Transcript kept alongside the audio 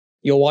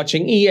You're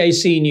watching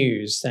EAC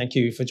News. Thank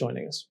you for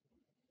joining us.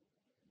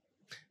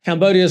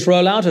 Cambodia's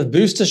rollout of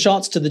booster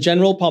shots to the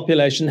general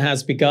population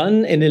has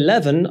begun in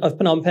 11 of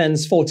Phnom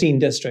Penh's 14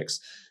 districts.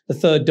 The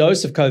third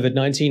dose of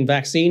COVID-19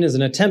 vaccine is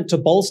an attempt to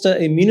bolster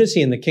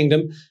immunity in the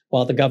kingdom,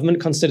 while the government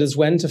considers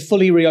when to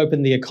fully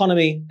reopen the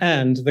economy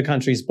and the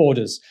country's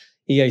borders.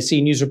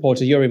 EAC News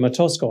reporter Yuri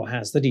Matosko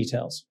has the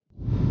details.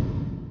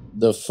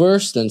 The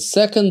first and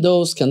second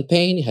dose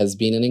campaign has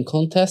been an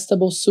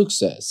incontestable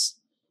success.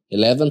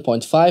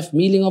 11.5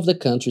 million of the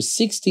country's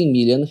 16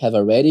 million have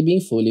already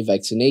been fully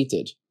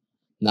vaccinated.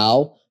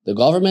 Now, the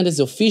government is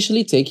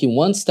officially taking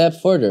one step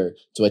further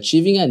to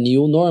achieving a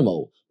new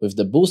normal, with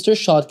the booster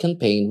shot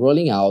campaign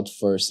rolling out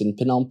first in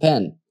Phnom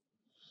Penh.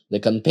 The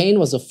campaign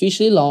was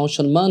officially launched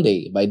on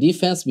Monday by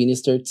Defense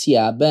Minister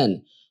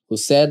Banh, who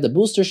said the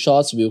booster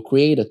shots will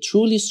create a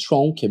truly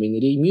strong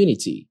community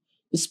immunity,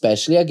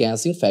 especially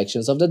against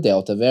infections of the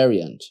Delta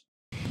variant.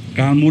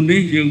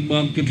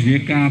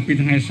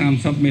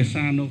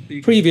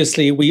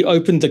 Previously, we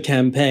opened the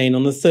campaign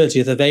on the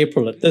 30th of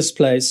April at this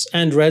place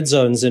and red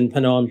zones in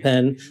Phnom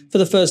Penh for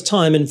the first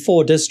time in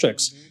 4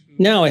 districts.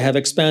 Now I have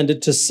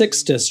expanded to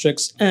 6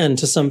 districts and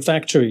to some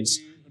factories.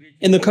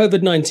 In the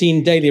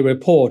COVID-19 daily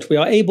report, we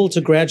are able to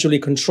gradually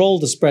control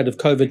the spread of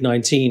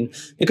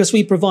COVID-19 because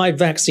we provide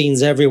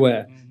vaccines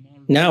everywhere.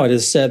 Now it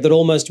is said that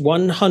almost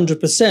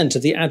 100%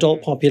 of the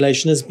adult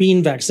population has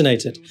been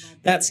vaccinated.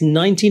 That's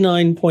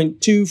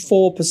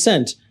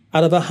 99.24%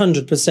 out of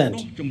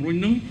 100%.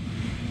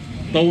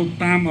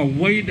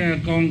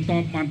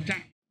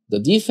 The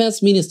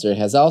defense minister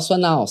has also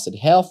announced that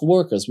health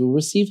workers will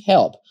receive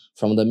help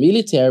from the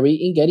military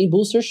in getting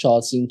booster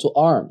shots into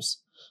arms.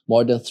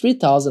 More than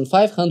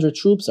 3,500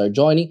 troops are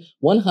joining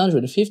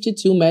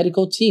 152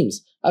 medical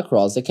teams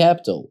across the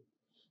capital.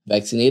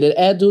 Vaccinated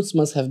adults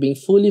must have been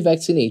fully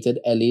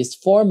vaccinated at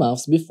least 4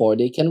 months before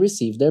they can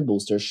receive their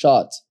booster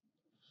shot.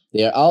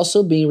 They are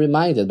also being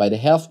reminded by the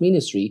health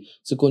ministry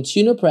to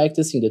continue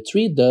practicing the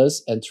 3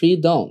 does and 3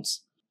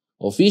 don'ts.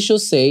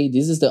 Officials say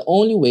this is the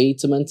only way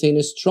to maintain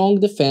a strong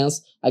defense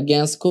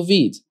against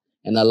COVID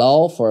and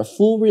allow for a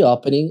full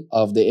reopening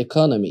of the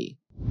economy.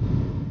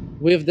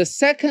 With the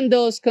second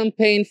dose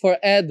campaign for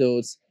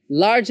adults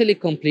largely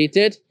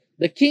completed,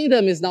 the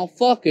kingdom is now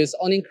focused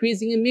on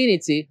increasing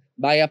immunity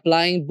by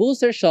applying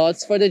booster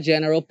shots for the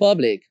general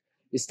public.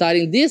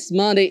 Starting this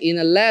Monday in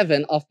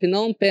 11 of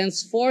Phnom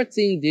Penh's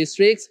 14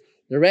 districts,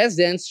 the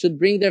residents should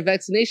bring their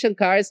vaccination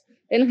cards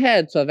and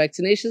head to a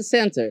vaccination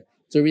center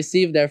to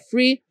receive their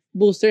free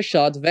booster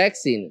shot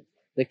vaccine.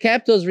 The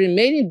capital's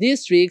remaining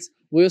districts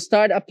will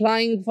start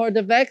applying for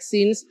the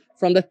vaccines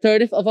from the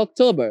 30th of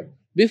October,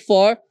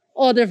 before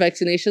other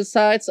vaccination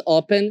sites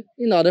open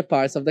in other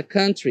parts of the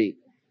country.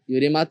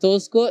 Yuri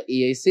Matosko,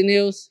 EAC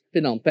News,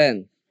 Phnom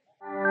Penh.